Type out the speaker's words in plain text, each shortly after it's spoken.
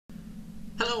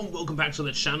Hello and welcome back to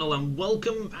the channel, and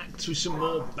welcome back to some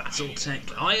more BattleTech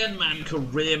Ironman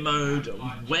career mode,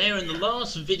 where in the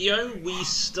last video we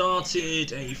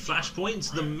started a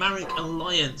flashpoint, the Marek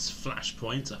Alliance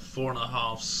flashpoint, a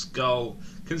 4.5 skull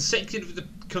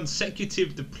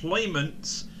consecutive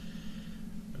deployment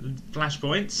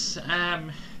flashpoints.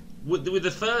 With the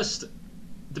first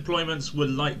deployments were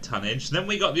light tonnage, then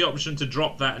we got the option to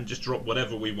drop that and just drop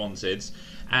whatever we wanted,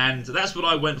 and that's what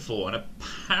I went for, and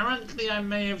apparently I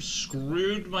may have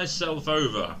screwed myself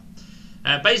over.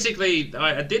 Basically,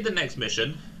 I did the next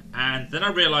mission, and then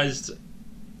I realised,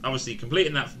 obviously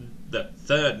completing the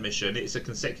third mission, it's a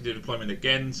consecutive deployment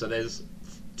again, so there's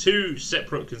 2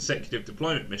 separate consecutive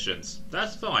deployment missions.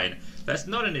 That's fine, that's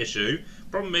not an issue.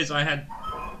 Problem is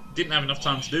didn't have enough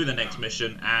time to do the next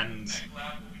mission, and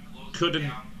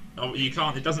couldn't. Oh, you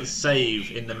can't. It doesn't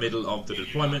save in the middle of the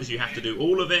deployments. You have to do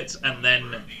all of it, and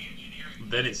then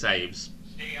it saves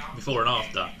before and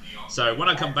after. So when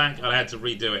I come back, I had to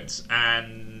redo it,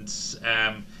 and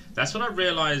that's when I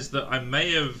realised that I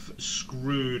may have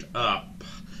screwed up.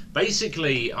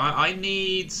 Basically, I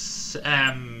need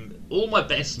all my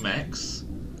best mechs,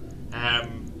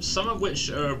 some of which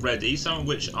are ready, some of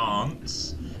which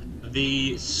aren't.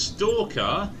 The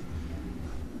Stalker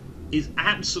is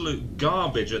absolute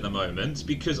garbage at the moment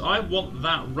because I want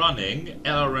that running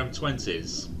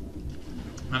LRM-20s.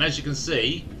 And as you can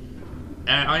see,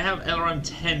 I have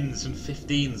LRM-10s and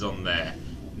 15s on there.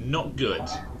 Not good.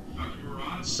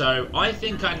 So I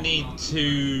think I need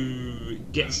to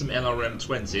get some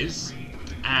LRM-20s,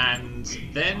 and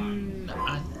then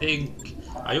I think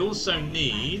I also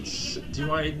need...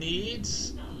 Do I need...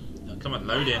 Oh, come on,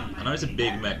 load in. I know it's a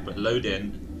big mech, but load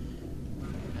in.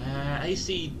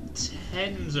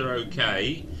 AC-10s are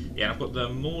okay. Yeah, I've got the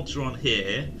mortar on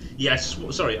here. Yeah, I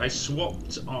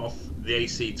swapped off the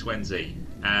AC-20.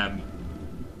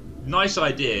 Nice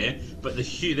idea, but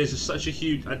there's such a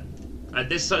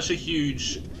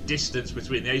huge distance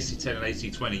between the AC-10 and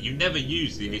AC-20. You never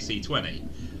use the AC-20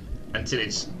 until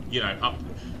it's, up.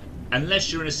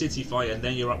 Unless you're in a city fight, and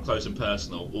then you're up close and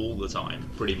personal all the time,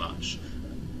 pretty much.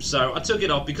 So I took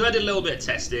it off because I did a little bit of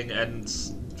testing and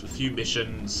a few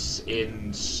missions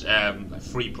in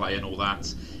free play and all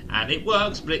that, and it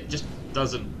works, but it just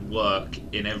doesn't work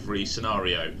in every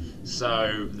scenario.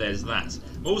 So there's that.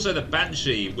 Also, the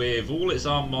Banshee, with all its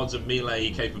arm mods and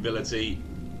melee capability,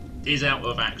 is out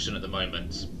of action at the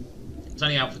moment. It's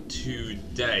only out for 2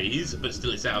 days, but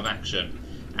still it's out of action.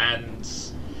 And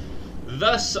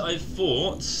thus I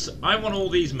thought, I want all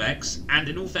these mechs, and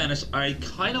in all fairness, I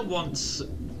kind of want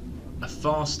a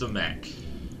faster mech.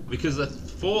 Because the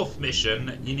 4th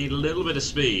mission, you need a little bit of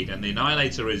speed, and the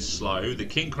Annihilator is slow, the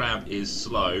King Crab is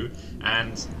slow,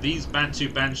 and these 2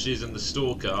 Banshees and the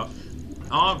Stalker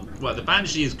aren't... Well, the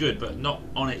Banshee is good, but not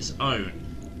on its own.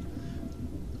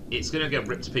 It's going to get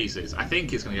ripped to pieces. I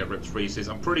think it's going to get ripped to pieces.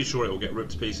 I'm pretty sure it will get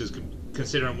ripped to pieces,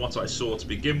 considering what I saw to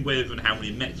begin with and how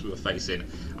many mechs we were facing.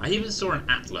 I even saw an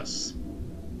Atlas.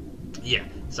 Yeah,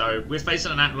 so we're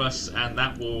facing an Atlas, and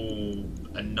that will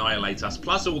annihilate us,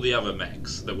 plus all the other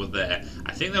mechs that were there.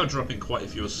 I think they were dropping quite a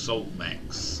few assault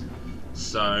mechs,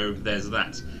 so there's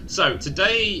that. So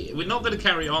today we're not going to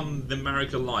carry on the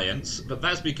Marek Alliance, but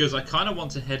that's because I kind of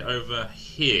want to head over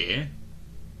here.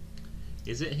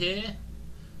 Is it here?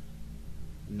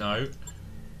 No.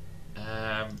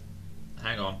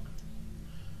 Hang on.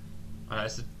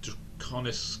 It's the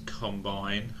Draconis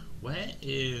Combine. Where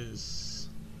is...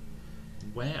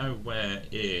 Where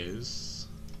is...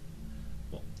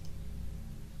 What?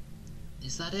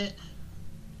 Is that it?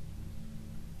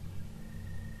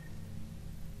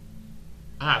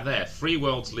 Ah, there. Free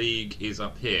Worlds League is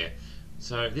up here.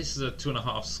 So this is a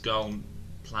 2.5 skull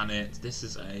planet. This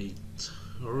is a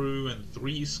 2 and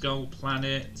 3 skull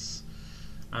planets.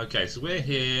 Okay, so we're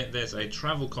here. There's a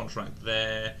travel contract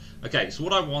there. Okay, so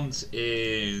what I want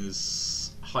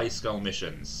is high skull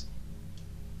missions.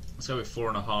 Let's go with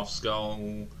 4.5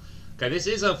 skull. Okay, this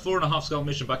is a 4.5 skull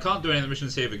mission, but I can't do any of the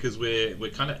missions here because we're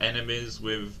kind of enemies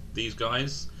with these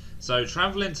guys. So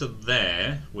traveling to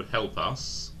there would help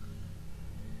us.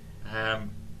 If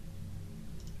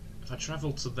I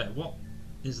travel to there, what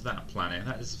is that planet?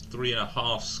 That is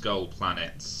 3.5 skull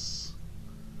planets.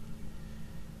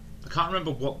 I can't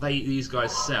remember what these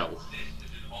guys sell.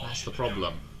 That's the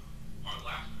problem.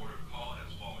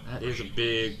 That is a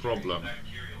big problem.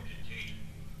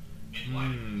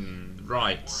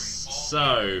 Right,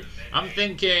 so I'm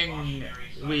thinking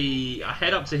I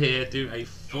head up to here, do a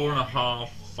 4.5,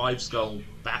 5 skull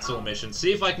battle mission,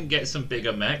 see if I can get some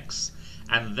bigger mechs,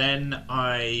 and then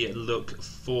I look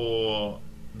for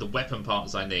the weapon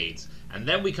parts I need. and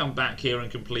then we come back here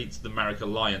and complete the Merrick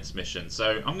Alliance mission.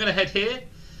 So I'm going to head here,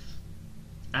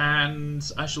 and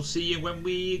I shall see you when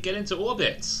we get into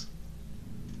orbit.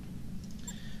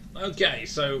 Okay,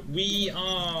 so we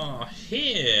are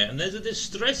here, and there's a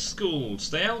distress school.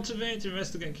 Stay out of it,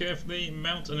 investigate carefully,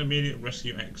 mount an immediate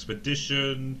rescue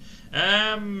expedition. You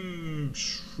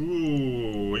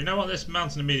know what, let's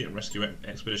mount an immediate rescue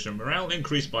expedition. Morale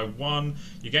increased by 1.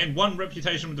 You gain 1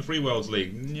 reputation with the Free Worlds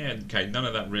League. Yeah, okay, none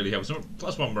of that really helps.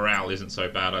 +1 morale isn't so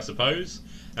bad, I suppose.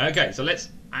 Okay, so let's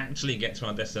actually get to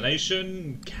our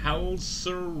destination. Calcerane,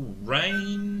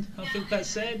 I think that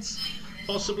said.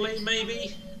 Possibly,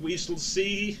 maybe. We shall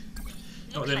see.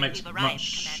 Not that it makes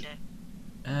much.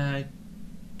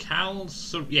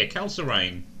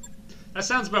 Calcerane. That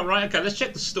sounds about right. Okay, let's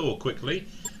check the store quickly.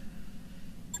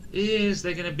 Is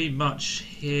there going to be much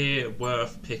here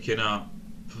worth picking up?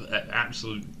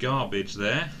 Absolute garbage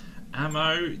there.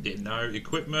 Ammo, no.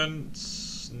 Equipment,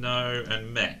 no.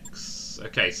 And mechs.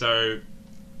 Okay, so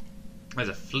there's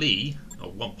a flea,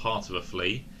 or one part of a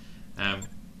flea.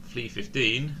 Flea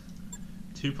 15.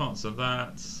 2 parts of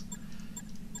that.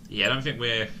 Yeah, I don't think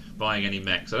we're buying any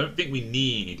mechs. I don't think we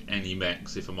need any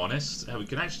mechs, if I'm honest. We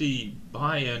can actually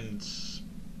buy and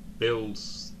build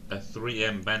a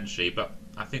 3M Banshee, but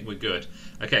I think we're good.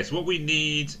 Okay, so what we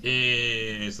need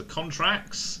is the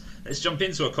contracts. Let's jump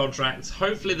into a contract.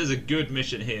 Hopefully there's a good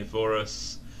mission here for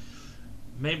us.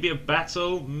 Maybe a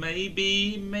battle,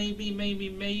 maybe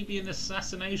an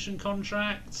assassination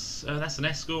contract. That's an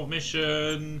escort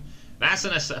mission. That's a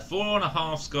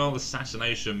 4.5 star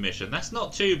assassination mission. That's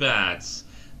not too bad.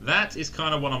 That is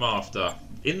kind of what I'm after.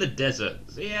 In the desert.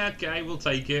 Yeah, okay, we'll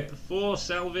take it. 4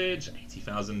 salvage,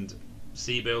 80,000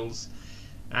 sea bills.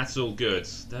 That's all good.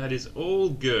 That is all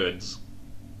good.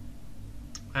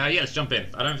 Yeah, let's jump in.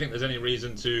 I don't think there's any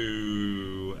reason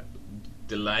to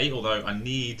delay, although I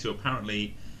need to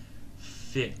apparently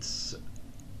fit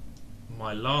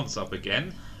my lance up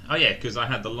again. Oh yeah, because I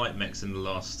had the light mechs in the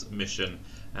last mission.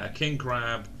 King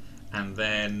Crab, and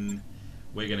then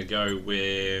we're going to go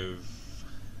with...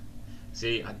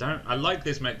 See, I like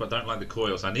this mech, but I don't like the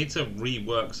coils. I need to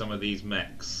rework some of these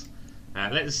mechs.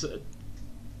 Let's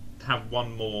have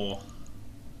one more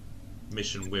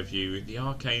mission with you. The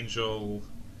Archangel...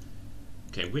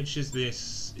 Okay, which is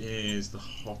this is the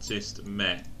hottest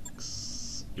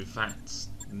mechs? In fact,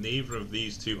 neither of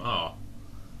these two are.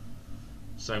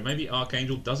 So maybe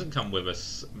Archangel doesn't come with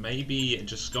us. Maybe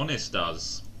Jasconis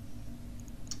does.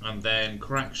 And then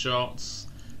Crackshots.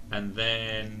 And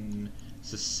then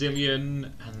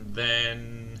Sicilian. And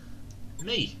then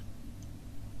me.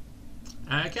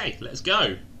 Okay, let's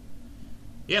go.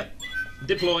 Yep.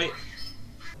 Deploy.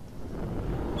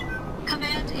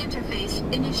 Command interface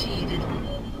initiated.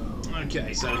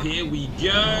 Okay, so here we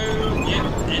go. Yep,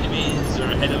 enemies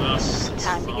are ahead of us. That's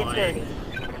Time to get dirty.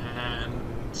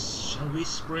 Shall we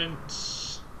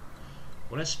sprint?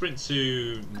 Well, let's sprint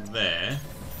to there.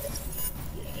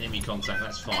 Yeah, enemy contact,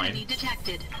 that's fine. Enemy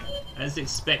detected. As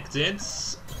expected.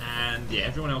 And yeah,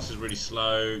 everyone else is really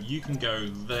slow. You can go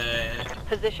there.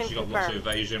 Position She got lots of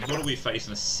evasion. What are we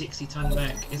facing? A 60-ton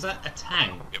mech? Is that a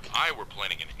tank? If I were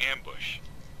planning an ambush,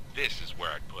 this is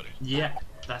where I'd put it. Yeah,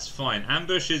 that's fine.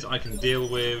 Ambushes I can deal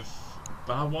with,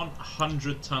 but I want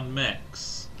 100-ton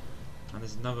mechs. And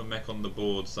there's another mech on the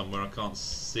board somewhere, I can't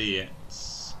see it.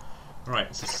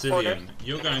 Right, Sicilian,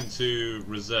 you're going to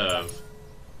reserve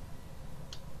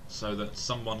so that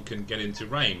someone can get into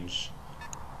range.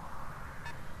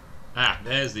 Ah,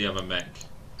 there's the other mech.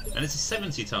 And it's a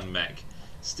 70-ton mech.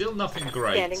 Still nothing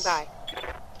great. Standing by.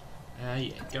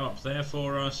 Yeah, go up there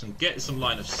for us and get some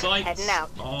line of sight Heading out.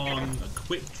 on a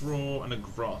quick draw and a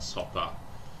grasshopper.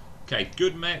 Okay,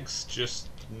 good mechs, just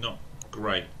not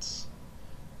great.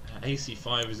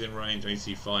 AC5 is in range,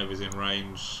 AC5 is in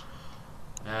range.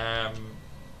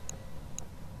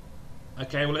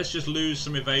 Okay, well let's just lose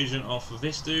some evasion off of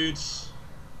this dude.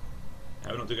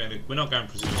 We're not going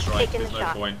precision strike, Taking there's the no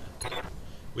shot. point.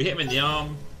 We hit him in the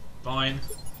arm, fine.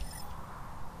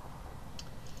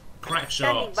 Crack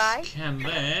Standing shots by. can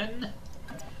then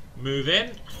move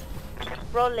in.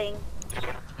 Rolling.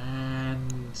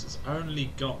 And it's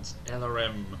only got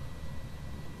LRM,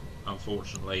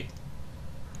 unfortunately.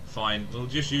 Fine, we'll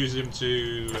just use him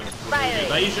to remove Firing.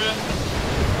 evasion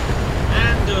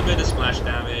and do a bit of splash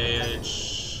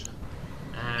damage.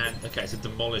 And okay, it's a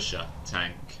demolisher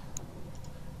tank.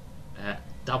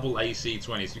 Double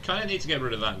AC-20, so you kind of need to get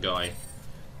rid of that guy.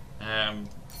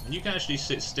 You can actually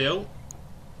sit still.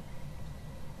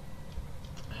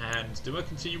 And do I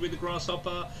continue with the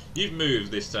grasshopper? You've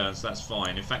moved this turn, so that's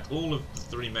fine. In fact, all of the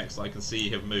 3 mechs I can see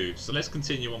have moved. So let's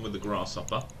continue on with the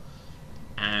grasshopper.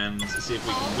 and see if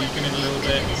we can weaken it a little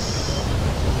bit.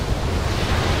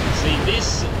 See,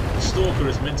 this Stalker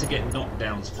is meant to get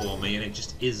knockdowns for me, and it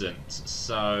just isn't.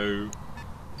 So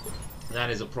that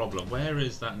is a problem. Where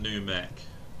is that new mech?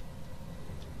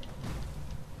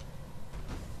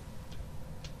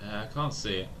 I can't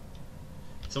see it.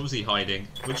 It's obviously hiding,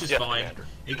 which is fine. Commander.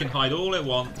 It can hide all it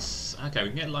wants. Okay, we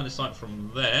can get line of sight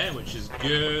from there, which is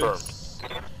good.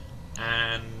 Confirmed.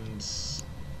 And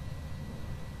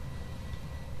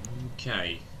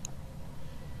okay,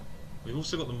 we've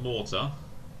also got the mortar,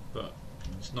 but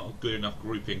it's not a good enough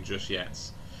grouping just yet.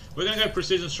 We're going to go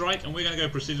precision strike, and we're going to go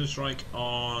precision strike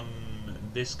on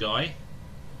this guy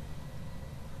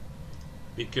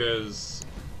because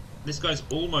this guy's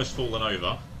almost fallen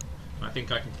over. I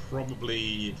think I can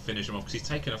probably finish him off because he's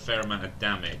taken a fair amount of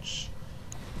damage.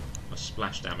 A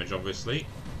splash damage, obviously.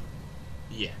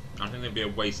 Yeah, I think it'd be a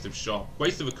waste of shot.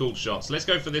 Waste of a cool shot. So let's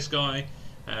go for this guy.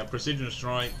 Precision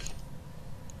strike.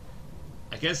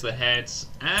 Against the heads.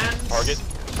 And Target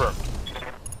confirmed.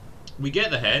 we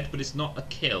get the head, but it's not a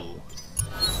kill.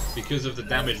 Because of the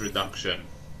damage reduction.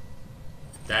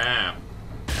 Damn.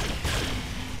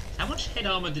 How much head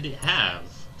armor did it have?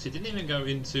 So it didn't even go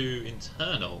into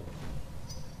internal.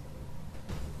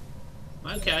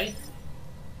 Okay.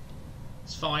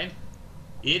 It's fine.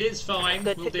 It is fine.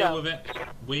 Good We'll to deal go. with it.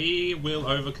 We will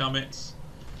overcome it.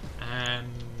 And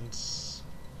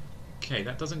okay,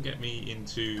 that doesn't get me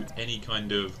into any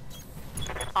kind of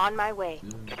On my way.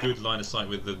 good line of sight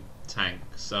with the tank.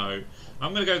 So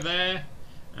I'm going to go there,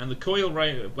 and the coil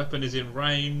weapon is in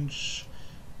range.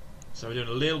 So we're doing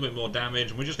a little bit more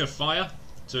damage, and we're just going to fire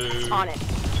to On it.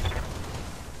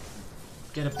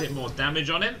 get a bit more damage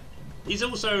on him. He's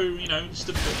also, you know, just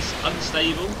a bit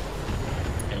unstable.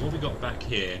 Okay, what have we got back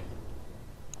here?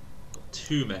 Got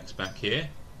two mechs back here.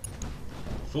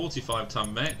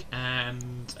 45-ton mech and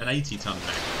an 80-ton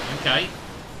mech. Okay.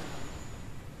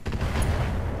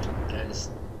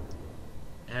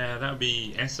 That would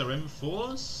be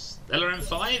SRM4s?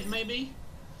 LRM5 maybe?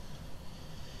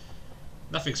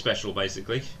 Nothing special,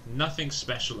 basically. Nothing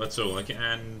special at all. Okay,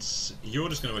 and you're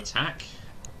just going to attack.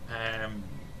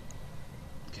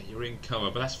 Okay, you're in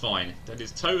cover, but that's fine. That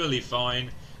is totally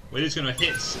fine. We're just going to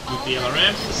hit with the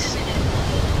LRMs.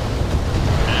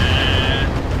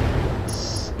 And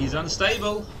he's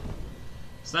unstable.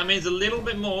 So that means a little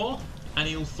bit more, and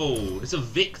he'll fall. It's a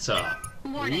Victor.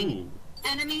 Warning. Ooh.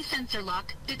 Enemy sensor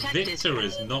lock detected. Victor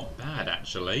is not bad,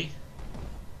 actually.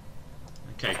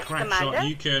 Okay, crack Commander? shot.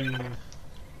 You can.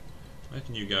 Where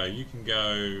can you go? You can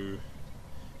go.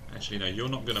 Actually, no. You're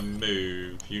not going to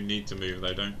move. You need to move,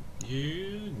 though, don't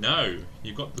you? No.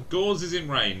 You've got the gauze is in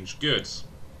range. Good.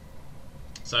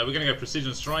 So we're going to go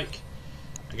precision strike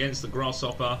against the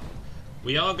grasshopper.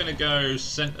 We are going to go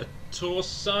center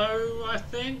torso, I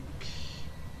think.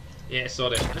 Yeah,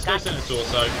 sod it. Let's go center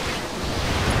torso.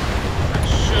 That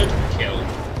should kill.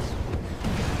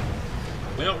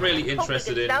 We're not really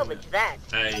interested in salvage that.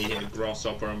 a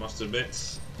grasshopper, I must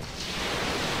admit.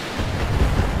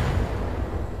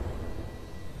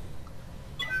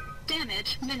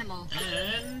 Damage minimal.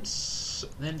 And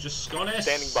then just Scottish.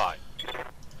 Standing by.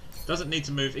 Doesn't need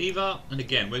to move either. And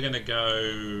again, we're going to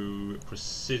go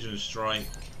precision strike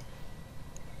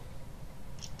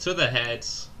to the head.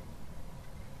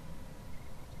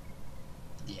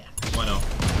 Yeah, why not?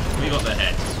 We got the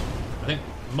head. I think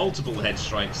multiple head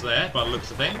strikes there by the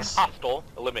looks of things. Hostile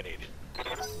eliminated.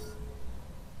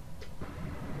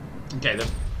 Okay then.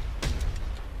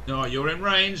 No, you're in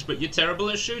range, but you're terrible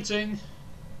at shooting.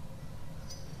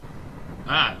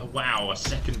 Ah, wow, a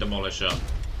second demolisher.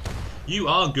 You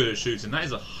are good at shooting. That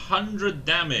is 100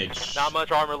 damage. Not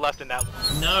much armor left in that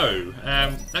one. No.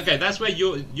 Okay, that's where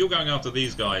you're going after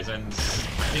these guys, and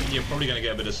I think you're probably going to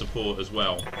get a bit of support as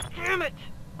well. Damn it!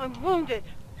 I'm wounded.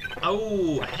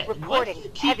 Oh, why do Reporting you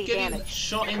keep heavy getting damage.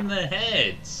 shot in the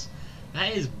head?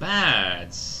 That is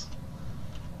bad.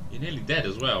 You're nearly dead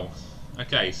as well.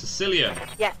 Okay, Sicilian.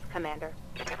 Yes, Commander.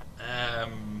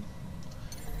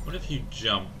 What if you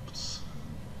jumped?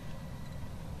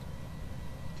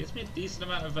 Gives me a decent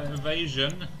amount of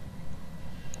evasion.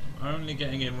 I'm only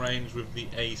getting in range with the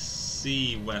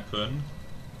AC weapon.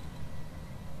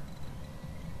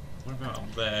 What about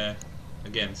up there?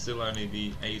 Again, still only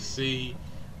the AC.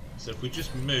 So if we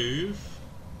just move,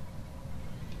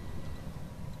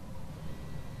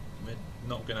 we're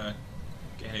not gonna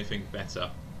get anything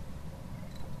better.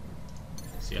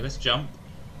 So yeah, let's jump.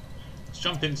 Let's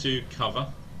jump into cover.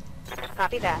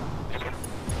 Copy that.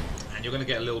 And you're gonna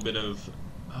get a little bit of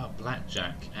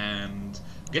blackjack, and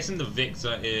I'm guessing the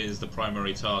Victor is the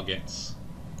primary target.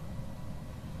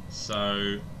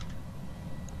 So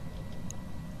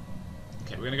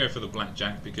Okay, we're going to go for the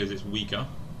blackjack because it's weaker.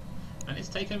 And it's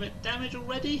taken a bit of damage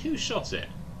already? Who shot it?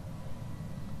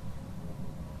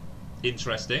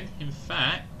 Interesting. In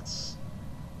fact,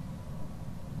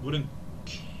 wouldn't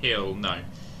kill. No.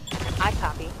 I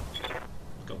copy.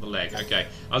 Got the leg. Okay.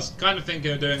 I was kind of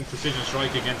thinking of doing precision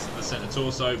strike against the center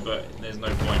torso, but there's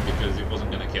no point because it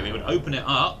wasn't going to kill. It would open it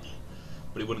up,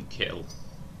 but it wouldn't kill.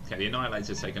 Okay, the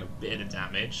Annihilator's taken a bit of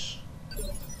damage.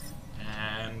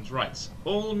 And, right.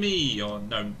 All me, or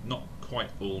no, not quite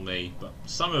all me, but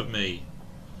some of me.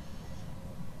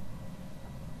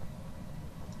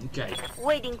 Okay.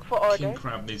 Waiting for King orders.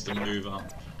 Crab needs to move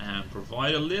up and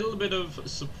provide a little bit of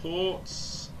support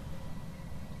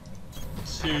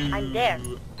I'm there.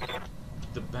 to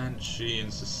the Banshee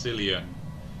and Sicilian.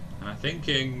 And I'm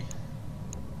thinking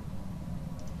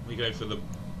we go for the...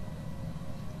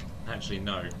 Actually,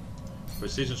 no.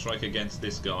 Precision strike against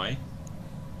this guy.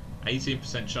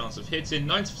 18% chance of hitting,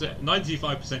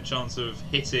 95% chance of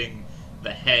hitting the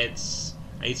heads,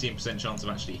 18% chance of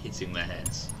actually hitting the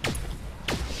heads.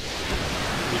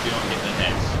 We do not hit the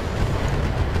heads.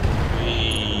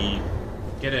 We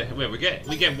get a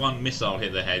we get one missile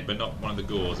hit the head, but not one of the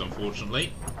gores,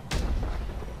 unfortunately.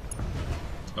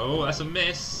 Oh, that's a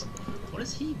miss. What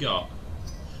has he got?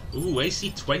 Ooh,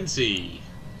 AC-20.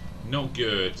 Not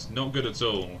good. Not good at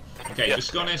all. Okay,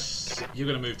 Visconis, you're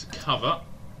going to move to cover.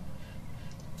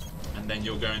 And then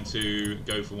you're going to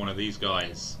go for one of these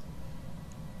guys.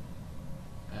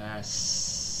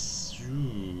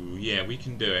 Ooh, yeah, we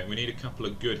can do it. We need a couple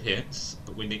of good hits,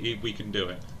 but we can do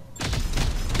it.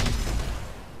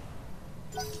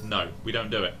 No, we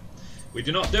don't do it. We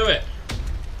do not do it.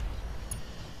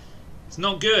 It's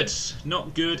not good.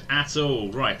 Not good at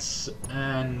all. Right,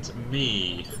 and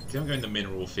me. Don't go in the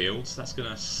mineral fields. That's going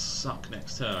to suck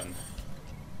next turn.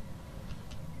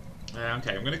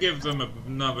 Okay, I'm going to give them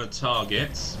another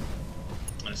target.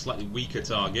 A slightly weaker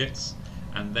target.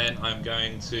 And then I'm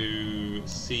going to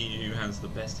see who has the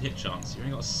best hit chance. You've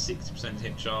only got a 60%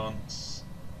 hit chance.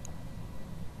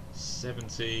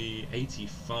 70,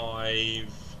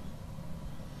 85.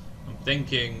 I'm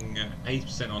thinking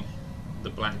 80% on the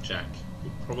blackjack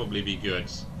would probably be good.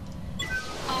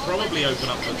 Probably open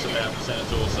up to center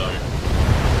torso.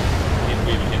 If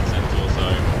we even hit center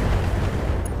torso.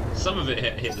 Some of it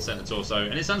hit the center torso,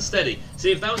 and it's unsteady.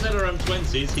 See, if that was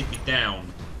LRM-20s, he'd be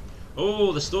down.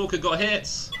 Oh, the Stalker got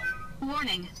hits.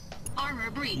 Warning. Armor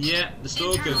breach. Yeah, the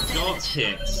Stalker got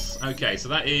hits. Okay, so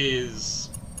that is...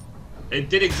 It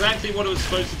did exactly what it was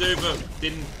supposed to do, but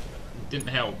didn't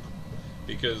help.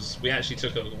 Because we actually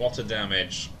took a lot of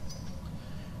damage.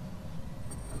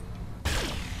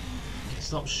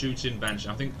 Stop shooting Banshee.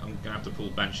 I think I'm going to have to pull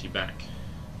Banshee back.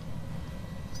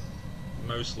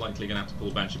 Most likely going to have to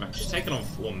pull Banshee back. She's taken on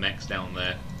 4 mechs down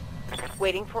there.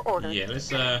 Waiting for orders. Yeah,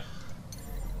 let's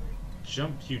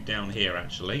jump you down here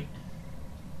actually.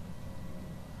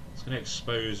 It's going to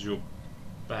expose your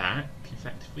back. In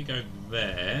fact, if we go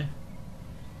there,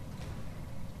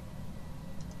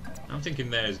 I'm thinking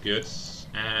there is good,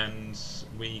 and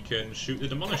we can shoot the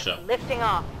Demolisher. Lifting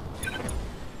off.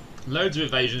 Loads of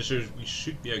evasion, so we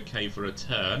should be okay for a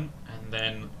turn, and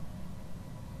then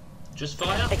just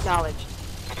fire. Acknowledged.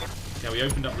 Okay, we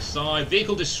opened up the side.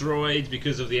 Vehicle destroyed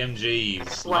because of the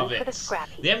MGs. One Love for it. the scrap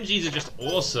heap. The MGs are just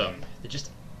awesome. They're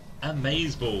just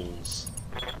amazeballs.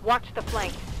 Watch the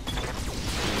flank.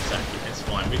 Exactly, it's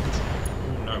fine. We can...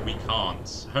 Oh no, we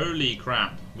can't. Holy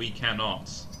crap, we cannot.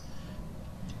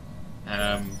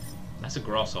 That's a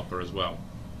grasshopper as well.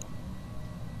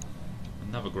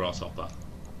 Another grasshopper.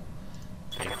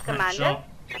 Okay, crit Commander? shot.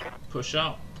 Push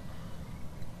up.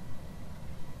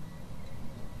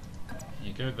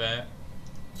 You go there.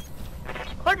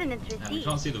 Coordinates And we received.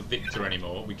 can't see the Victor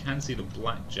anymore. We can see the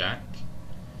Blackjack.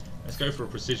 Let's go for a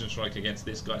precision strike against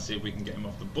this guy, see if we can get him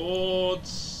off the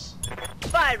boards.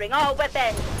 Firing all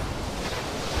weapons.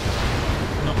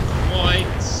 Not quite.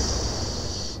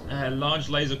 Large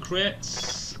laser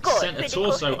crits. Good, Center critical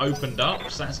torso hit. opened up,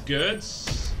 so that's good.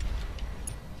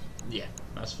 Yeah,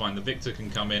 that's fine. The Victor can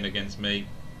come in against me.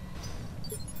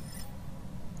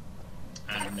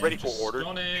 And then Ready for order.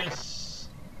 Adonis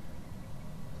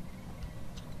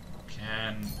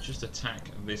can just attack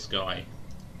this guy.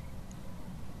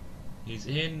 He's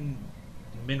in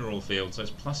mineral field, so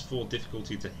it's +4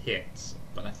 difficulty to hit,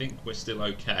 but I think we're still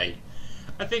okay.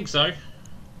 I think so.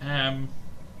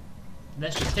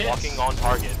 Let's just hit. Walking on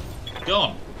target.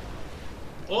 Gone.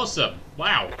 Awesome.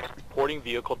 Wow. Reporting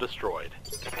vehicle destroyed.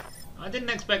 I didn't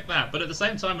expect that, but at the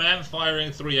same time I am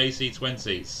firing 3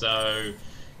 AC-20s, so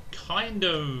kind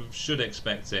of should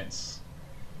expect it.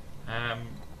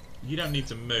 You don't need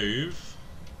to move.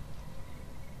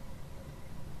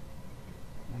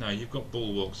 No, you've got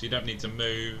bulwarks. You don't need to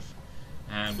move.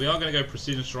 And we are going to go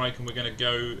precision strike, and we're going to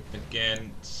go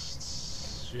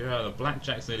against... Yeah, the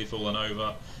blackjack's nearly fallen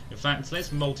over. In fact,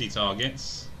 let's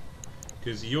multi-targets,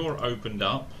 because you're opened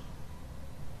up.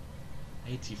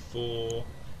 84,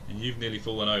 and you've nearly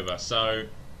fallen over. So,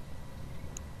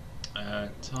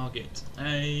 target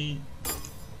A,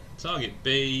 target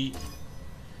B.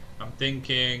 I'm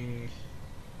thinking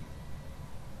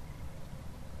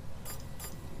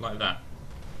like that.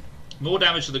 More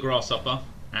damage to the grasshopper,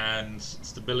 and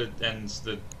stability, and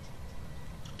the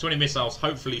 20 missiles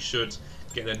hopefully should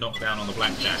get their knockdown on the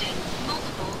blackjack.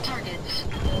 Multiple targets.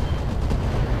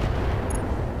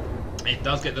 It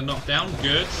does get the knockdown,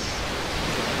 good.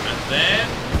 And then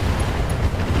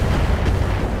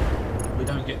we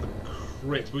don't get the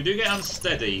crit. We do get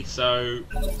unsteady, so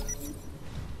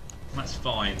that's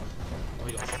fine. Oh,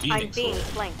 we got Phoenix. I'm being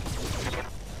flanked.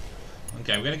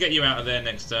 Okay, we're going to get you out of there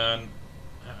next turn.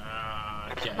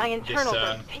 Okay, My internals this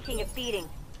are turn. taking a beating.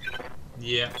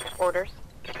 Yeah. Orders.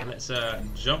 Let's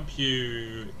jump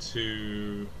you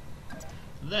to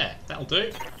there. That'll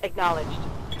do. Acknowledged.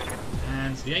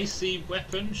 And the AC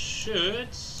weapon should...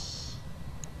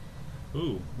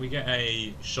 Ooh, we get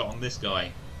a shot on this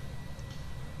guy.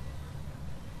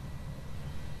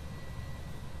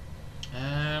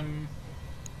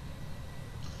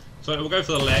 So we'll go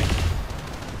for the leg.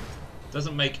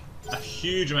 Doesn't make a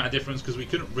huge amount of difference because we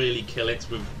couldn't really kill it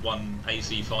with one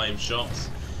AC5 shot.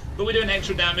 But we're doing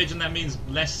extra damage, and that means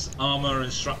less armor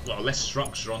and less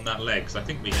structure on that leg, because I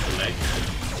think we hit the leg.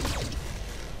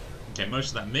 Okay, most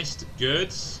of that missed.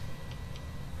 Good.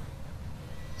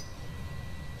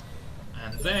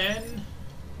 And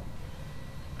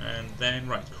then,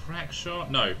 right, crack shot.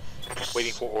 No. Just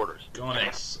waiting for orders.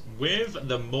 Goddess. With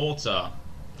the mortar.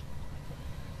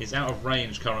 Is out of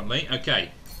range currently.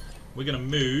 Okay. We're going to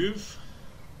move.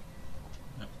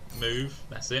 No, move.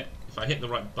 That's it. If I hit the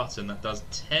right button, that does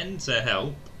tend to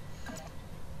help.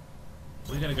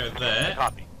 We're going to go there.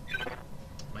 Copy.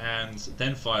 And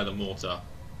then fire the mortar.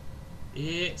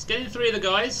 It's getting 3 of the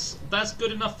guys. That's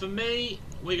good enough for me.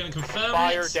 We're going to confirm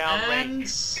Fire it. down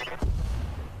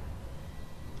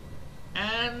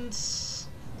And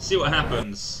see what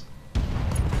happens.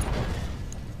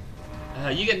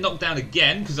 You get knocked down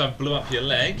again because I blew up your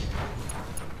leg.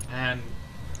 And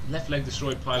left leg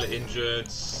destroyed, pilot injured.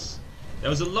 There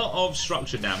was a lot of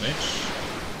structure damage.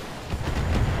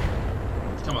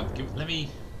 Come on, let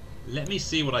me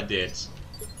see what I did.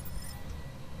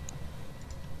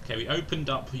 Okay, we opened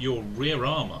up your rear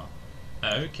armor.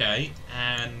 Okay,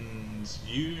 and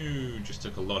you just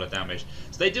took a lot of damage.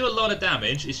 So they do a lot of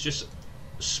damage, it's just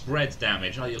spread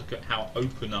damage. Oh, you look at how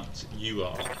open up you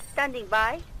are. Standing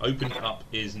by. Open up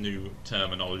is new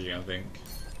terminology, I think.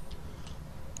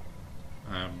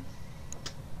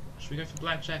 Should we go for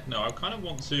blackjack? No, I kind of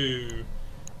want to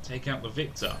take out the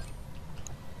victor.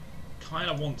 Kind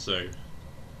of want to.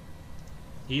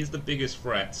 He is the biggest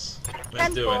threat.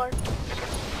 Let's do it. Don't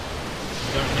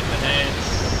hit the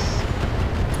heads.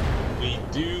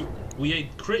 We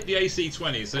crit the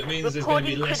AC-20, so it means there's going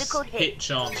to be less hit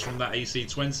chance from that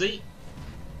AC-20.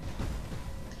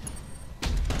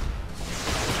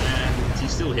 And he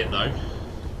still hit though,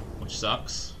 which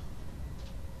sucks.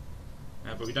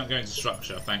 But we don't go into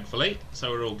structure, thankfully, so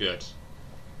we're all good.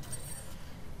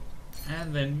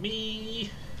 And then me...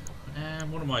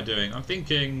 what am I doing? I'm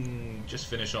thinking just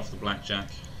finish off the blackjack.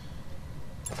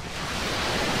 Yeah,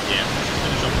 let's just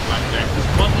finish off the blackjack.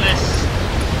 There's one less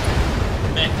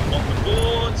mech on the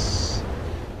boards.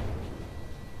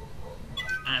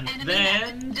 And Enemy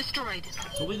then... mech destroyed.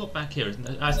 So we got back here,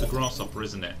 as the grasshopper,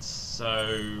 isn't it?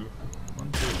 So...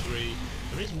 1, 2, 3...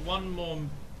 There is one more...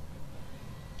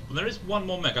 Well, there is one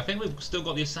more mech. I think we've still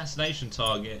got the assassination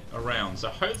target around. So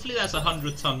hopefully that's a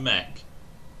 100-ton mech.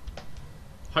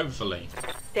 Hopefully.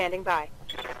 Standing by.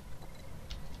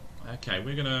 Okay,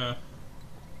 we're gonna...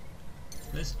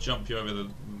 Let's jump you over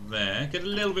there. Get a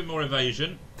little bit more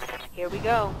evasion. Here we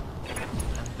go.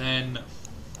 And then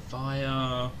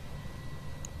fire...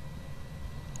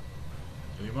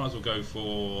 We might as well go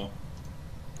for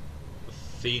the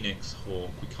Phoenix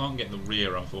Hawk. We can't get the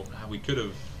rear, unfortunately. We could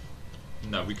have...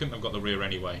 No, we couldn't have got the rear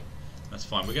anyway. That's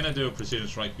fine. We're going to do a precision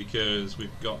strike because we've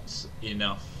got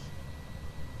enough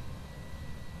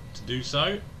to do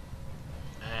so.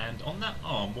 And on that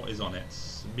arm, what is on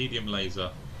it? Medium laser.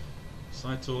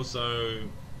 Side torso,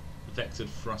 vectored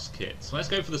thrust kit. So let's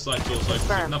go for the side torso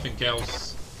because if nothing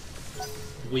else,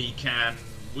 we can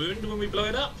wound when we blow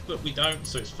it up, but we don't,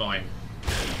 so it's fine.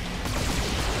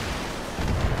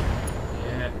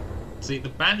 Yeah. See, the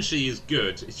Banshee is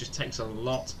good, it just takes a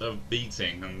lot of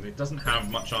beating, and it doesn't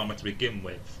have much armor to begin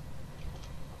with.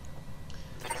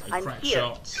 I'm crack here.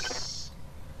 shots.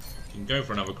 You can go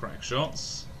for another crack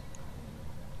shots.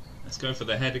 Let's go for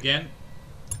the head again.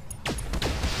 We're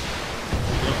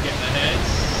not getting the heads.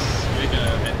 We're going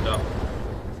to end up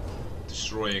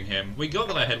destroying him. We got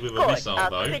the head with a missile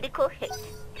though. Critical hit.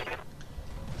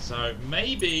 So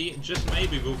maybe, just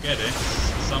maybe, we'll get it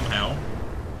somehow.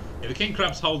 Yeah, the King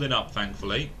Crab's holding up,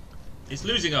 thankfully. It's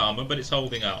losing armor, but it's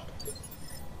holding up.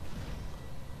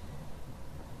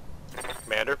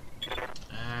 Commander.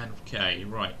 And okay,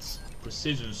 right.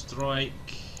 Precision strike.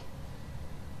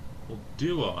 Or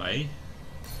do I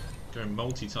go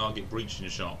multi-target breaching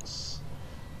shots?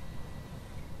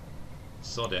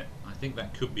 Sod it. I think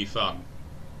that could be fun.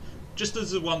 Just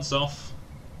as a once-off.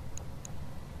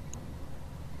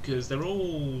 Because they're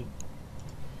all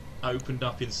opened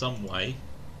up in some way.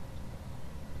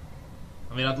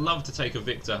 I mean, I'd love to take a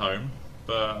victor home,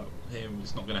 but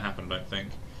it's not going to happen, I don't think.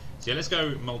 So yeah, let's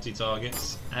go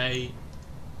multi-targets. A,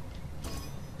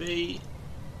 B,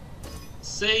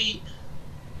 C.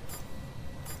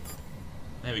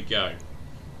 There we go.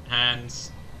 And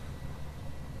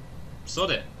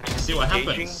sod it. Let's see what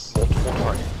happens. Multiple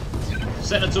targets.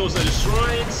 Sentinel torso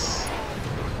destroyed.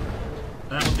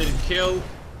 That one didn't kill.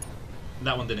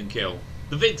 That one didn't kill.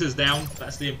 The victor's down.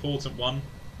 That's the important one.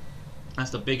 That's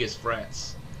the biggest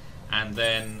threat. And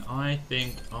then I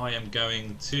think I am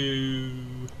going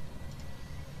to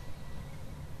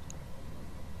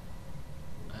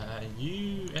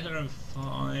you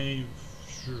LRM5.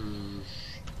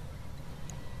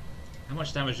 How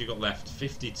much damage you got left?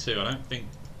 52. I don't think.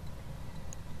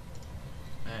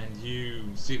 And you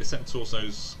see the second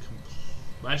torso's.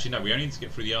 Well, actually, no. We only need to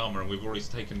get through the armor, and we've already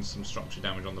taken some structure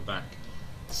damage on the back.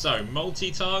 So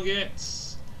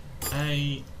multi-targets.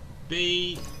 A,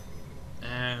 B,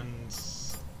 and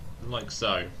like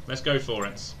so. Let's go for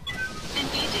it.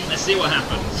 Let's see what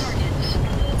happens.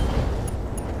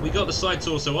 We got the side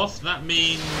torso off. That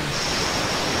means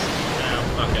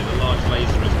okay, the large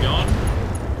laser is gone.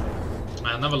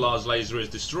 Another large laser is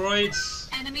destroyed.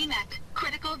 Enemy mech.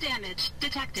 Critical damage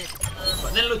detected.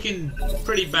 But they're looking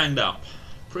pretty banged up.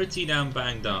 Pretty damn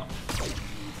banged up.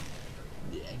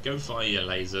 Yeah, go fire your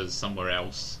lasers somewhere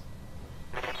else.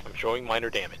 I'm showing minor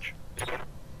damage.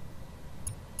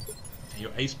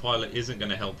 Your ace pilot isn't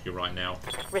going to help you right now.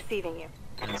 Receiving you.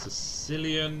 And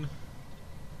Sicilian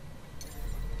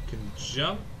can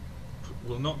jump.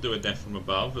 Will not do a death from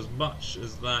above. As much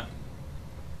as that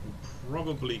will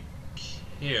probably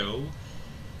kill.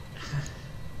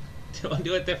 Do I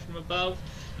do a death from above?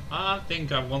 I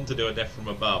think I want to do a death from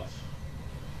above.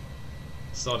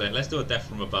 Sod it. Let's do a death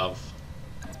from above.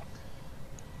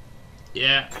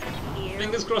 Yeah.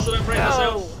 Fingers crossed I don't break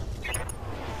myself.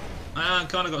 I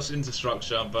kind of got into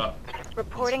structure, but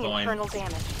reporting it's fine. internal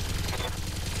damage.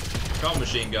 Can't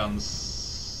machine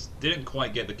guns. Didn't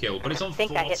quite get the kill, but it's on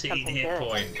 14 hit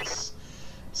points.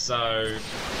 So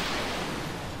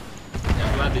yeah,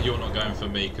 I'm glad that you're not going for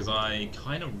me because I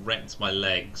kind of wrecked my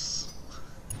legs.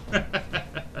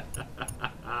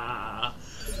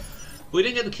 We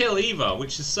didn't get the kill either,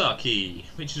 which is sucky.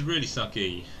 Which is really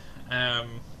sucky.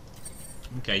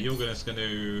 Okay, you're just going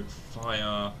to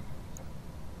fire.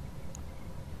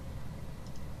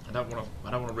 I don't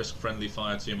want to risk friendly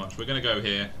fire too much. We're going to go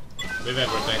here with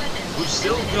everything. We've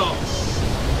still got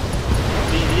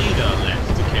the leader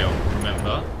left to kill.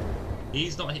 Remember,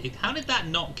 he's not. How did that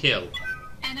not kill?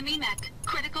 Enemy mech.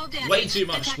 Critical damage. Way too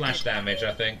much detected. splash damage,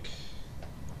 I think.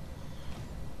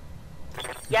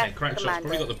 Yes, Okay, crack shot's Commander.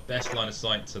 probably got the best line of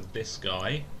sight to this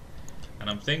guy, and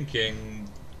I'm thinking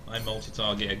I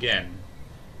multi-target again.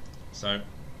 So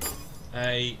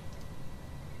A,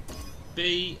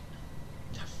 B,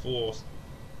 4.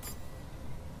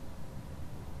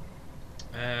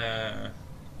 Yeah,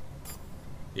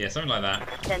 something like that.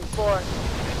 10-4.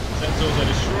 Centaurs are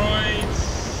destroyed.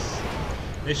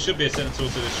 This should be a Centaur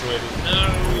to destroy.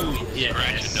 No! Yes.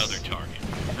 Scratch another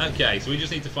target. Okay, so we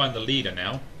just need to find the leader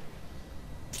now.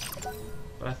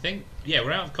 But I think, yeah,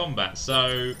 we're out of combat,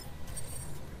 so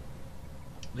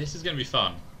this is going to be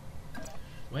fun.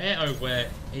 Where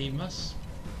he must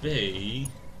be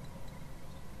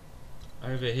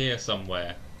over here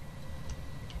somewhere.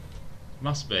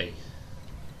 Must be.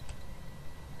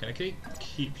 Can I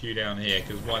keep you down here?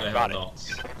 Because why the hell not?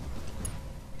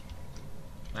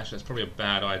 Actually, that's probably a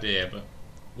bad idea, but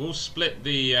we'll split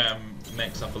the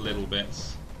mechs up a little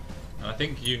bit. And I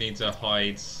think you need to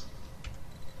hide.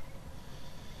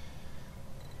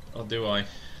 Or do I?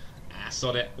 Ah,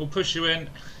 sod it. We'll push you in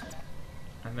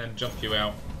and then jump you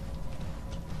out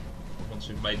once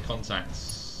we've made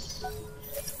contacts.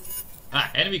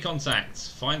 Ah, enemy contacts,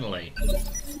 finally.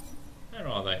 Where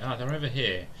are they? Ah, they're over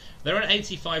here. They're an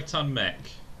 85-ton mech.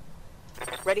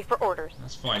 Ready for orders.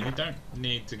 That's fine. You don't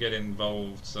need to get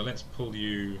involved. So let's pull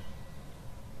you.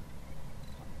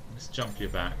 Let's jump you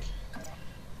back.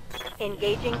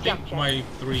 Engaging I jump think jet. my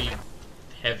 3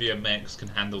 heavier mechs can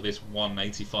handle this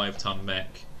 185-ton mech.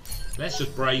 Let's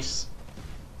just brace.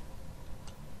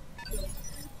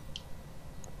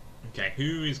 Okay,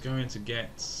 who is going to get...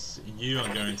 You are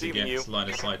going to Receiving get you. line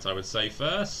of sight, I would say,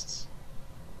 first.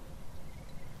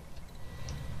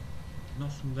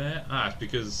 Not from there. Ah, it's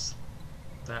because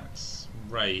that's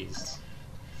raised.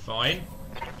 Fine.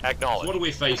 So Acknowledge. what are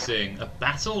we facing? A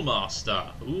Battle Master.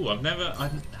 Ooh, I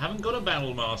haven't got a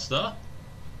Battle Master.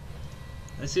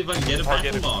 Let's see if I can get a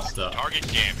Target- Battle Master. Target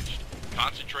damaged.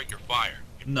 Concentrate your fire.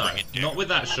 and No, bring it down. not with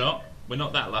that shot. We're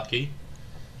not that lucky.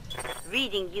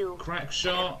 Reading you. Crack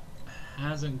shot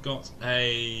hasn't got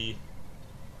a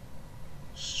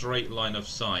straight line of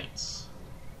sight. So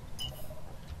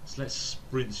let's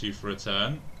sprint you for a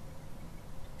turn.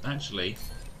 Actually,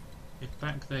 if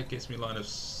back there gets me line of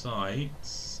sight,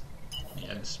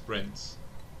 yeah, let's sprint.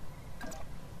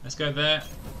 Let's go there,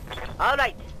 All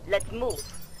right, let's move.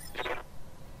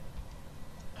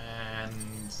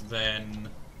 and then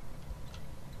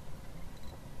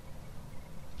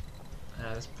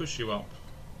let's push you up.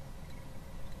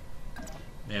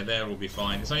 Yeah, there will be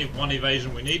fine. It's only 1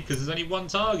 evasion we need because there's only 1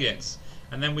 target,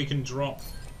 and then we can drop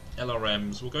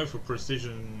LRMs. We'll go for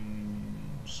precision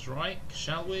strike,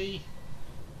 shall we?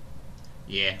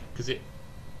 Yeah, because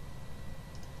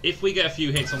if we get a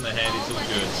few hits on the head, it's all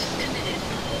good.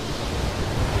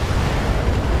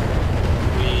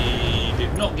 We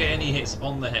did not get any hits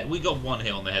on the head. We got 1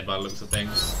 hit on the head by the looks of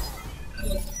things.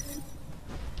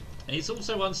 And it's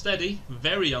also unsteady,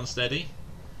 very unsteady.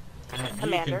 And you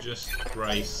Commander. can just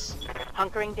brace.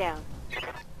 Hunkering down.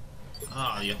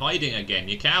 Ah, you're hiding again,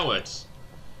 you coward.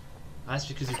 That's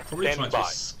because he's probably Stand trying by. to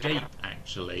escape,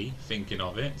 actually, thinking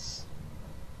of it.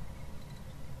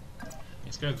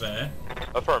 Let's go there.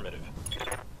 Affirmative.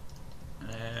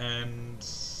 And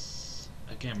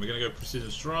again, we're going to go precision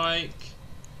strike.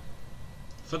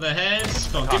 For the heads.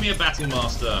 Come on, give me a Battle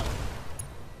Master.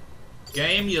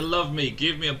 Game, you love me.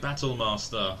 Give me a Battle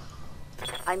Master.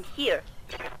 I'm here.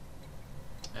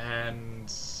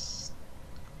 And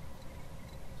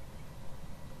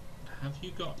have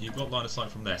you got? You've got line of sight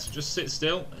from there. So just sit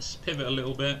still. Let's pivot a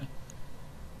little bit.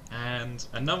 And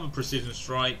another precision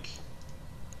strike.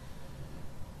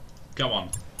 Come on.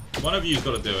 One of you's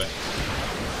got to do it.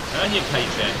 Earn your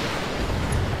paycheck.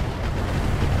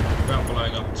 Without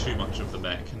blowing up too much of the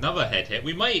mech. Another head hit.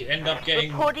 We may end up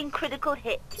getting Reporting critical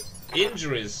hit.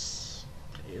 injuries.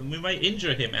 We may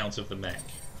injure him out of the mech.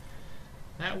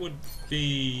 That would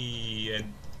be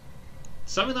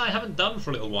something that I haven't done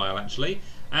for a little while, actually.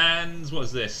 And what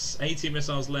is this? 80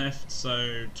 missiles left,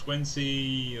 so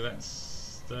 20,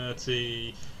 that's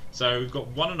 30. So we've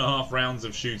got 1.5 rounds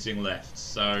of shooting left,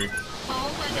 so All let's do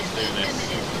weapons this.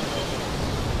 committed.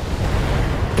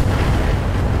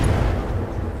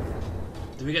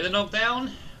 Do we get the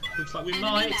knockdown? Looks like we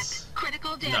Enemy might. mech.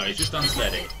 Critical damage. No, it's just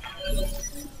unsteady.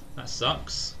 detected. That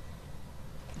sucks.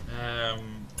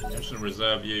 I'm just going to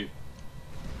reserve you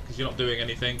because you're not doing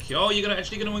anything. Oh, you're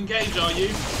actually going to engage, are you?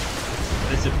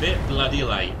 But it's a bit bloody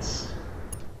late.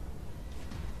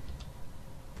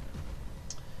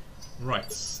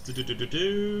 Right.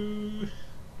 Do-do-do-do-do.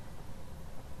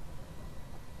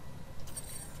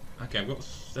 Okay, I've got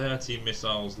 30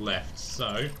 missiles left,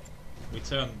 so we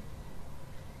turn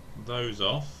those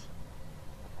off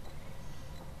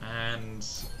and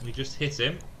we just hit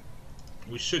him.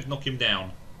 We should knock him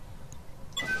down.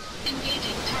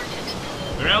 Engaging target.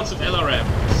 We're out of LRM,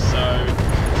 so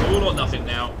it's all or nothing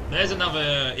now. There's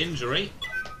another injury.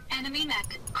 Enemy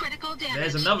mech. Critical damage.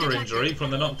 There's another detected. injury from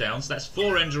the knockdowns. That's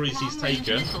 4 injuries he's Long-range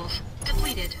taken. missiles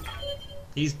depleted.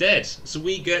 He's dead, so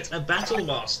we get a Battle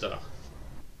Master.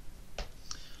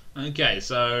 Okay,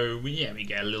 so we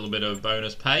get a little bit of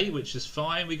bonus pay, which is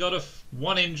fine. We got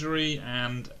 1 injury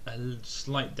and a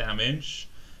slight damage.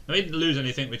 Now, we didn't lose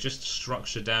anything with just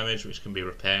structure damage, which can be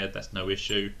repaired. That's no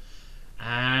issue.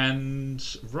 And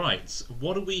right,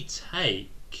 what do we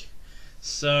take?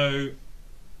 So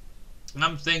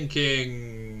I'm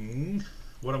thinking.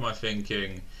 What am I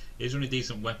thinking? Is there any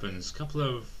decent weapons? A couple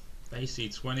of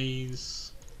AC-20s.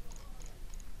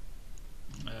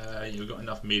 You've got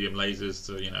enough medium lasers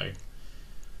to,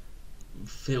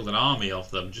 field an army of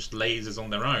them. Just lasers on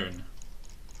their own.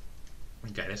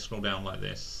 Okay, let's scroll down like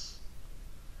this.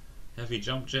 Heavy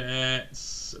jump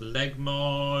jets, leg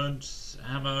mods,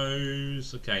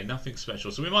 ammos. Okay, nothing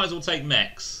special. So we might as well take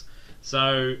mechs.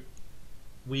 So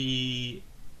we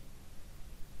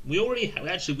already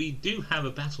actually we do have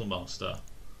a Battle Master.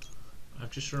 I've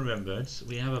just remembered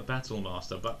we have a battle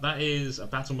master, but that is a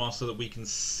battle master that we can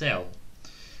sell.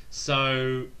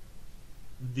 So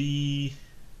the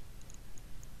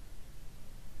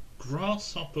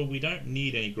grasshopper, we don't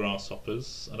need any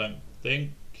grasshoppers, I don't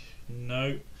think.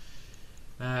 No.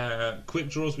 Quick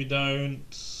draws we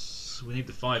don't. We need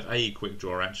the 5A quick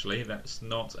draw actually. That's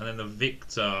not. And then the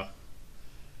Victor.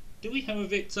 Do we have a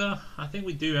Victor? I think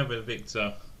we do have a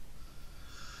Victor.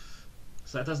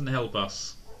 So that doesn't help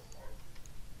us.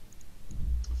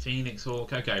 Phoenix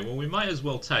Hawk. Okay, well we might as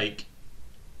well take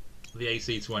the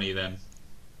AC-20 then,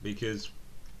 because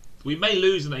we may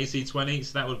lose an AC-20,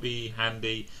 so that would be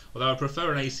handy. Although I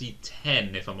prefer an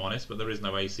AC-10 if I'm honest, but there is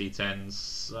no AC-10s.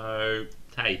 So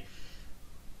hey,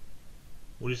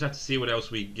 we'll just have to see what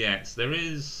else we get. There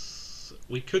is.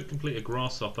 We could complete a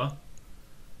grasshopper,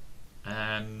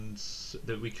 and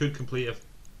that we could complete a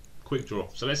quick draw.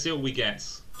 So let's see what we get.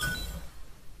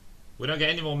 We don't get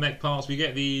any more mech parts. We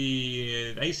get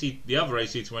the the other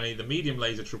AC-20, the medium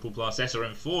laser triple plus,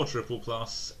 SRM4 triple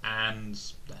plus, and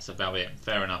that's about it.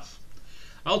 Fair enough.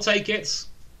 I'll take it.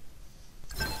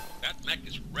 That mech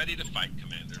is ready to fight,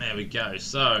 Commander. There we go.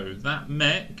 So that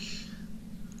mech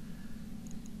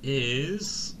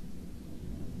is.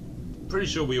 Pretty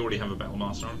sure we already have a battle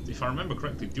master on. If I remember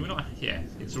correctly, do we not? Yeah,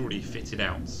 it's already fitted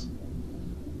out.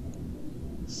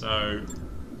 So.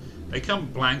 They come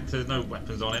blank, there's no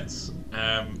weapons on it.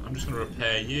 I'm just going to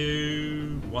repair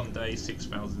you. 1 day,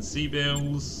 6,000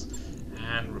 C-bills.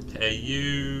 And repair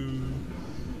you.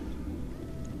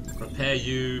 Repair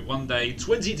you. 1 day,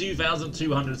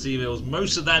 22,200 C-bills.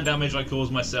 Most of that damage I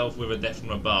caused myself with a death from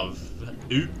above.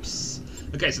 Oops.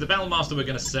 Okay, so the Battle Master we're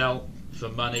going to sell for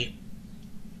money.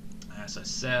 So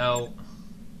sell.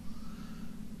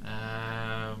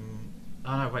 Oh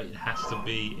no, wait, it has to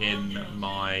be in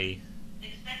my...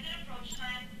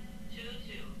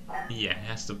 Yeah, it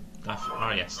has to.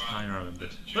 Oh yes, I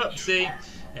remembered. Whoopsie!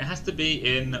 It has to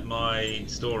be in my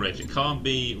storage. It can't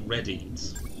be readied.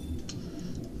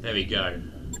 There we go.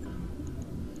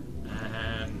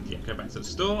 And yeah, go back to the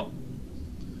store.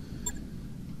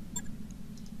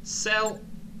 Sell.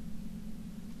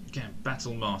 Okay,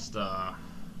 Battle Master.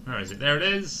 Where is it? There it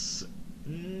is.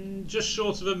 Just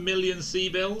short of 1 million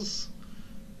C-bills.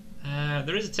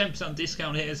 There is a 10%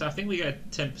 discount here, so I think we get a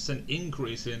 10%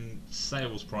 increase in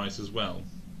sales price as well,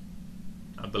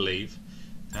 I believe.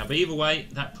 But either way,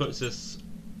 that puts us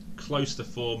close to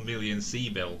 4 million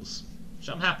C-bills, which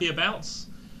I'm happy about.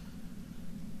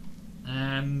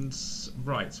 And,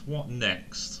 right, what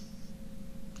next?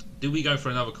 Do we go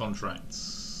for another contract?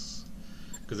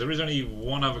 Because there is only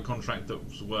one other contract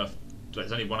that's worth...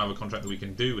 There's only one other contract that we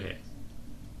can do here.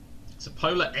 It's a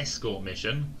polar escort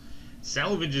mission.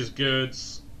 Salvage is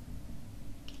goods,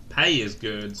 pay is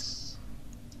goods,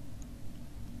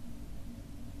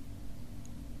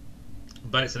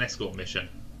 but it's an escort mission.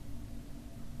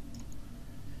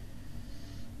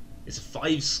 It's a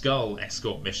 5-skull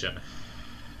escort mission.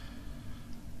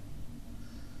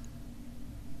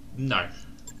 No,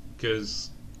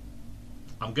 because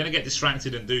I'm going to get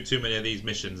distracted and do too many of these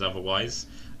missions otherwise,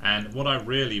 and what I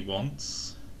really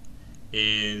want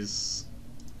is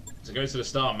to go to the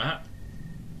star map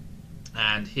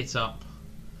and hit up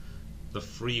the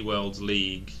Free Worlds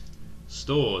League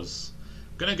stores.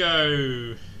 I'm gonna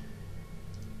go.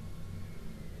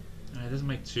 It doesn't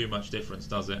make too much difference,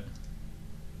 does it?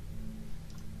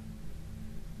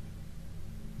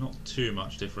 Not too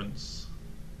much difference.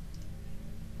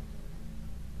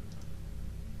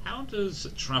 How does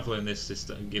travel in this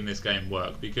system, in this game,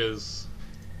 work? Because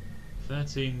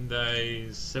 13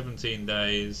 days, 17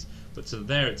 days. But to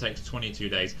there it takes 22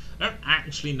 days. I don't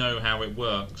actually know how it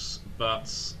works,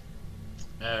 but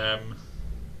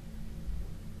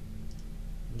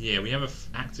yeah, we have an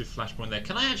active flashpoint there.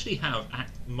 Can I actually have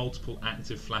multiple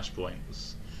active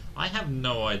flashpoints? I have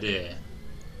no idea.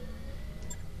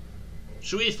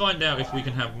 Should we find out if we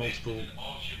can have multiple...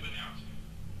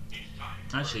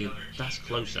 Actually, that's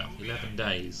closer. 11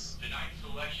 days.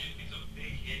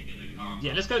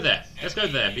 Yeah, let's go there. Let's go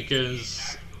there,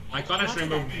 because I can't actually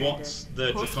remember what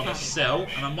to kind of sell,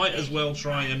 and I might as well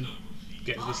try and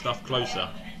get the stuff closer.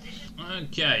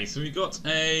 Okay, so we got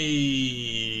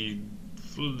a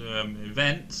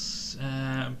event.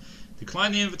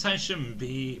 Decline the invitation.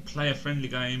 Play a friendly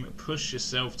game. Push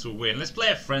yourself to win. Let's play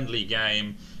a friendly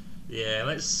game. Yeah,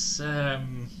 let's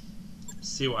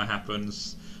see what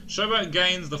happens. Showboat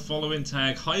gains the following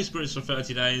tag: high spirits for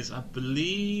 30 days. I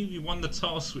believe you won the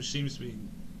toss, which seems to be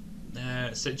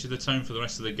set you the tone for the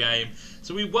rest of the game.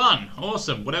 So we won.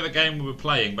 Awesome. Whatever game we were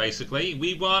playing, basically,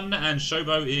 we won, and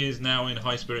Showboat is now in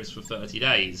high spirits for 30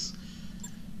 days.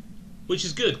 which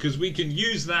is good because we can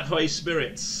use that high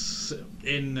spirits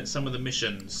in some of the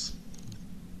missions.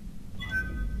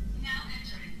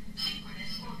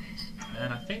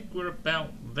 And I think we're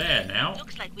about there now.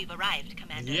 Looks like we've arrived,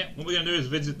 Commander. Yeah, what we're going to do is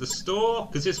visit the store,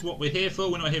 because this is what we're here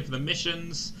for. We're not here for the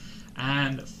missions.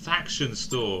 And faction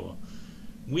store.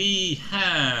 We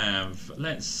have,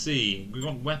 let's see, we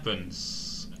want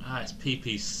weapons. Ah, it's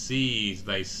PPCs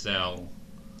they sell.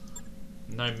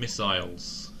 No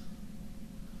missiles.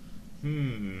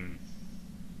 Can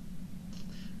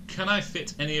I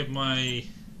fit any of my...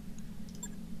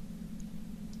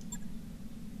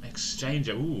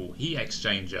 Exchanger? Ooh, heat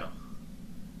exchanger.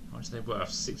 How much are they worth?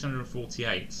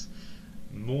 648.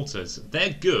 Mortars.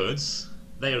 They're good.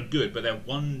 They are good, but they're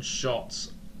one shot,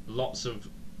 lots of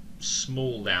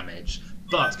small damage,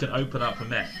 but can open up a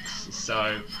mechs.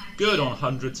 So good on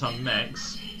 100-ton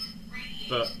mechs,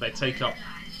 but they take up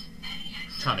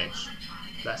tonnage.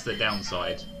 That's their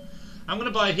downside. I'm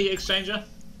going to buy a heat exchanger.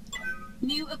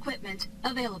 New equipment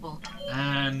available.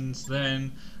 And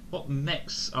then what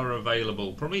mechs are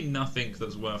available? Probably nothing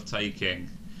that's worth taking.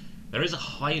 There is a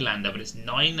Highlander, but it's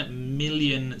 9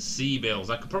 million sea bills.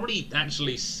 I could probably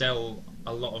actually sell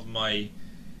a lot of my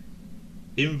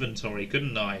inventory,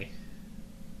 couldn't I?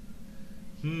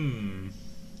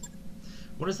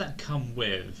 What does that come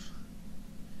with?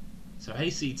 So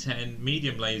AC-10,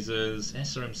 medium lasers,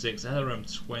 SRM-6,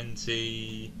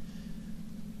 LRM-20.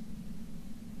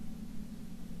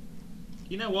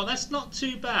 You know what? That's not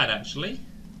too bad, actually.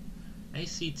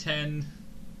 AC-10.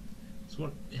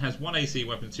 It has 1 AC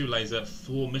weapon, 2 laser,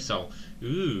 4 missile.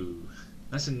 Ooh,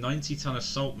 that's a 90-ton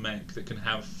assault mech that can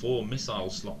have 4 missile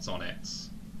slots on it.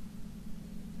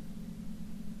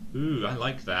 Ooh, I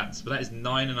like that. But that is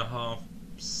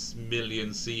 9.5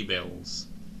 million sea bills.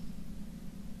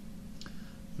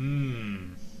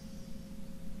 Even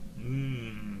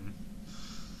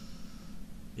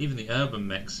the urban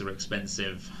mechs are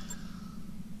expensive.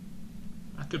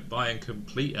 I could buy and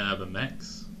complete urban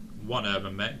mechs. 1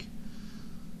 urban mech.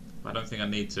 But I don't think I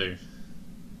need to.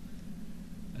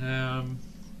 No,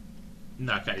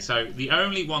 okay, so the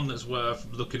only one that's worth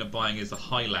looking at buying is the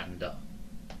Highlander.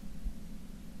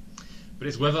 But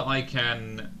it's whether I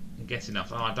can get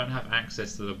enough. Oh, I don't have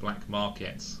access to the black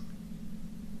market.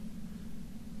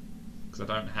 Because I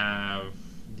don't have...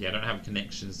 Yeah, I don't have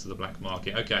connections to the black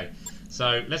market. Okay,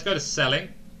 so let's go to selling.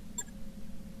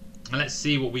 And let's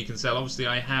see what we can sell. Obviously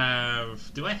I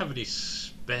have... Do I have any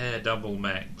spare double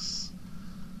mechs?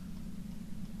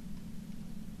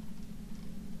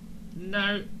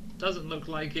 No, doesn't look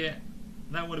like it.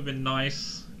 That would have been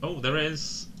nice. Oh, there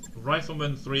is.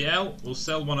 Rifleman 3L. We'll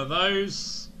sell one of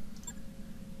those.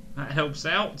 That helps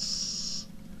out.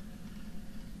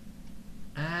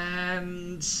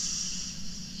 And...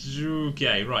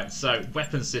 Okay, right, so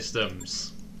weapon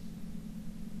systems.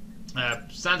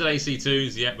 Standard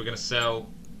AC2s, yeah, we're going to sell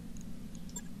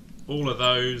all of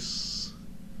those.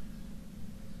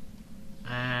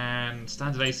 And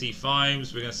standard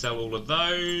AC5s, we're going to sell all of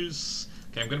those.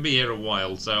 Okay, I'm going to be here a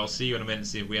while, so I'll see you in a minute and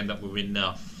see if we end up with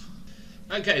enough.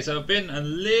 Okay, so I've been a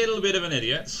little bit of an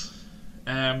idiot.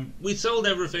 We sold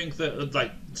everything that,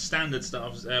 like, standard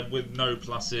stuff with no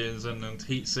pluses and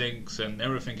heat sinks and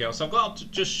everything else. I've got up to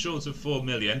just short of 4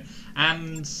 million.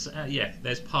 And, yeah,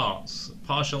 there's parts.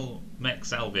 Partial mech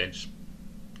salvage.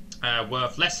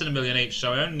 Worth less than 1 million each,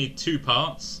 so I only need 2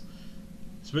 parts.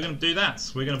 So we're going to do that.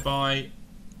 We're going to buy...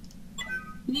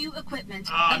 New equipment.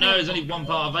 Ah, no, there's only 1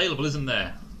 part available, isn't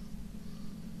there?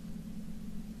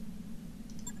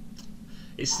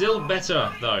 It's still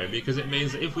better, though, because it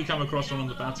means that if we come across one on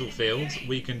the battlefield,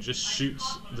 we can just shoot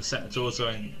the set torso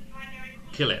and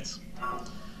kill it.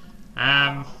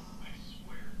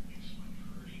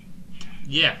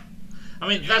 Yeah. I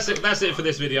mean, that's it for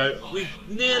this video. We've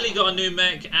nearly got a new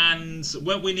mech, and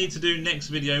what we need to do next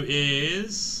video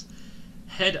is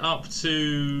head up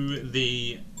to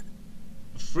the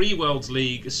Free Worlds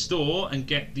League store and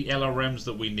get the LRMs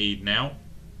that we need now.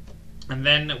 And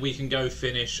then we can go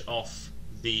finish off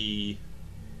the...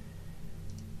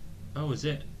 Oh, is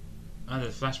it? Oh, the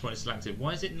flashpoint is selected.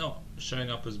 Why is it not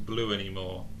showing up as blue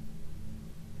anymore?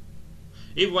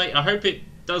 Either way, I hope it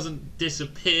doesn't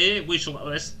disappear. We shall...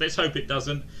 Let's hope it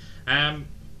doesn't. But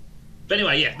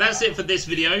anyway, yeah, that's it for this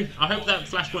video. I hope that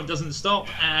flashpoint doesn't stop,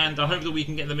 and I hope that we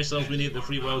can get the missiles we need at the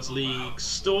Free Worlds League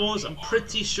stores. I'm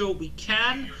pretty sure we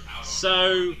can.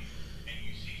 So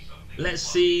let's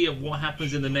see what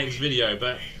happens in the next video.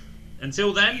 But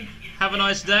until then, have a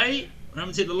nice day.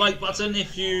 Remember to hit the like button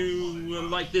if you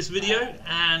like this video,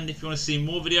 and if you want to see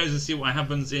more videos and see what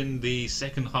happens in the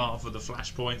second half of the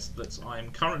flashpoints that I'm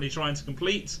currently trying to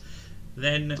complete,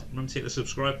 then remember to hit the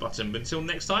subscribe button. But until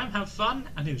next time, have fun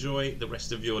and enjoy the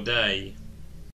rest of your day.